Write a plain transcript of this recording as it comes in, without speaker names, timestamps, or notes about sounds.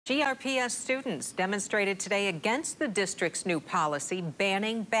GRPS students demonstrated today against the district's new policy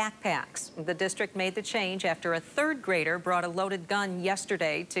banning backpacks. The district made the change after a third grader brought a loaded gun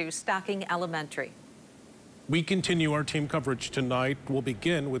yesterday to Stocking Elementary. We continue our team coverage tonight. We'll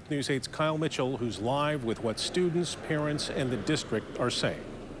begin with News 8's Kyle Mitchell, who's live with what students, parents, and the district are saying.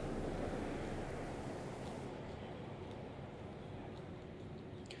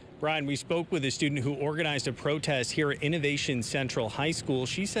 Brian, we spoke with a student who organized a protest here at Innovation Central High School.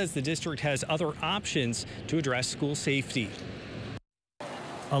 She says the district has other options to address school safety.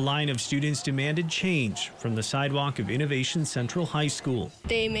 A line of students demanded change from the sidewalk of Innovation Central High School.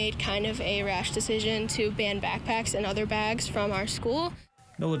 They made kind of a rash decision to ban backpacks and other bags from our school.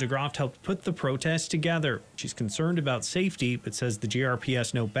 Nola DeGroft helped put the protest together. She's concerned about safety, but says the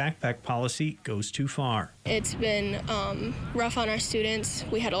GRPS no backpack policy goes too far. It's been rough on our students.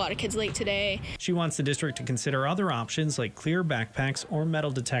 We had a lot of kids late today. She wants the district to consider other options like clear backpacks or metal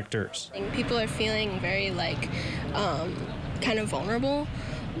detectors. People are feeling very kind of vulnerable,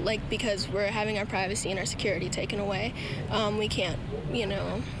 because we're having our privacy and our security taken away. We can't,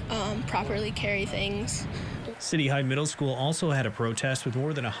 properly carry things. City High Middle School also had a protest with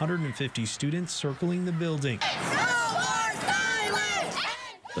more than 150 students circling the building.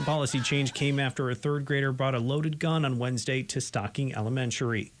 The policy change came after a third grader brought a loaded gun on Wednesday to Stocking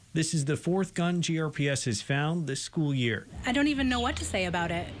Elementary. This is the fourth gun GRPS has found this school year. I don't even know what to say about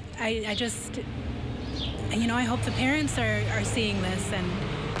it. I just, I hope the parents are seeing this and,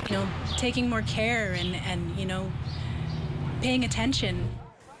 taking more care and paying attention.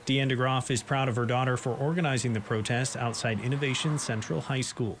 Deanne DeGroff is proud of her daughter for organizing the protest outside Innovation Central High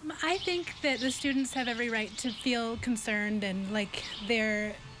School. I think that the students have every right to feel concerned and like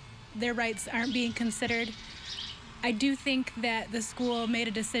their rights aren't being considered. I do think that the school made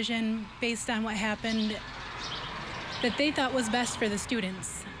a decision based on what happened that they thought was best for the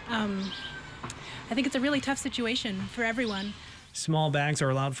students. I think it's a really tough situation for everyone. Small bags are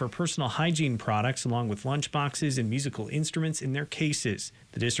allowed for personal hygiene products along with lunch boxes and musical instruments in their cases.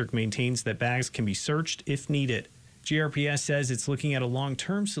 The district maintains that bags can be searched if needed. GRPS says it's looking at a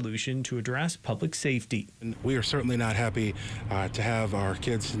long-term solution to address public safety. We are certainly not happy to have our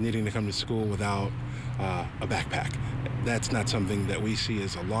kids needing to come to school without a backpack. That's not something that we see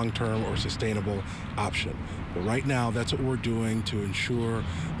as a long-term or sustainable option. But right now, that's what we're doing to ensure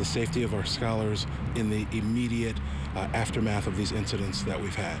the safety of our scholars in the immediate aftermath of these incidents that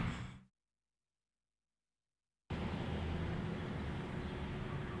we've had.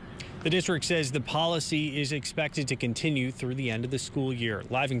 The district says the policy is expected to continue through the end of the school year.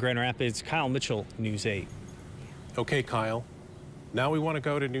 Live in Grand Rapids, Kyle Mitchell, News 8. Okay, Kyle. Now we want to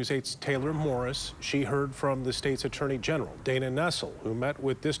go to News 8's Taylor Morris. She heard from the state's Attorney General, Dana Nessel, who met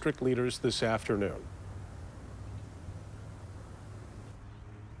with district leaders this afternoon.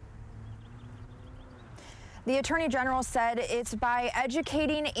 The Attorney General said it's by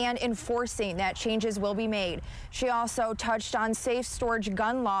educating and enforcing that changes will be made. She also touched on safe storage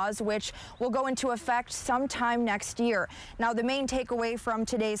gun laws, which will go into effect sometime next year. Now, the main takeaway from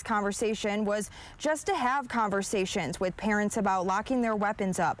today's conversation was just to have conversations with parents about locking their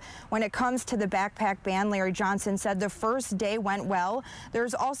weapons up. When it comes to the backpack ban, Larry Johnson said the first day went well.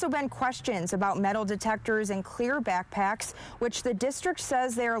 There's also been questions about metal detectors and clear backpacks, which the district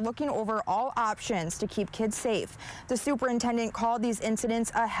says they are looking over all options to keep kids safe. The superintendent called these incidents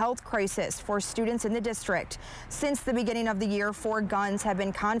a health crisis for students in the district. Since the beginning of the year, 4 guns have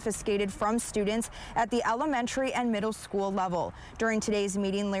been confiscated from students at the elementary and middle school level. During today's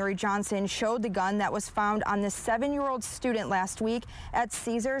meeting, Larry Johnson showed the gun that was found on the 7-year-old student last week at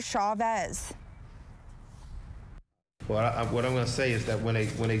Cesar Chavez. Well, what I'm going to say is that when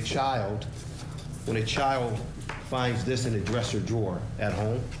a child finds this in a dresser drawer at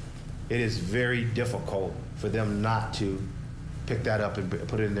home, it is very difficult for them not to pick that up and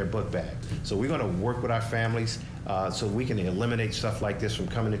put it in their book bag. So we're going to work with our families so we can eliminate stuff like this from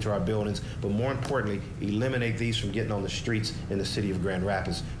coming into our buildings, but more importantly, eliminate these from getting on the streets in the city of Grand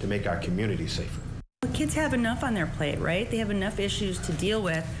Rapids to make our community safer. Kids have enough on their plate, right? They have enough issues to deal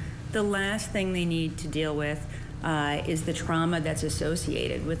with. The last thing they need to deal with is the trauma that's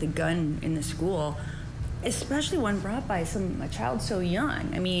associated with a gun in the school, especially one brought by a child so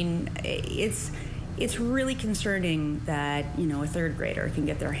young. I mean, it's really concerning that, a third grader can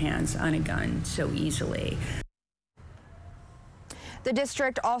get their hands on a gun so easily. The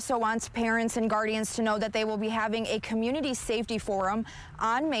district also wants parents and guardians to know that they will be having a community safety forum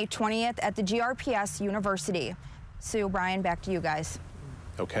on May 20th at the GRPS University. Sue, Brian, back to you guys.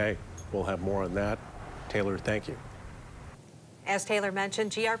 Okay, we'll have more on that. Taylor, thank you. As Taylor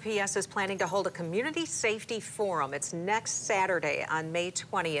mentioned, GRPS is planning to hold a community safety forum. It's next Saturday on May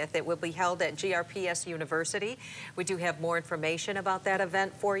 20th. It will be held at GRPS University. We do have more information about that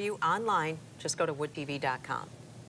event for you online. Just go to woodtv.com.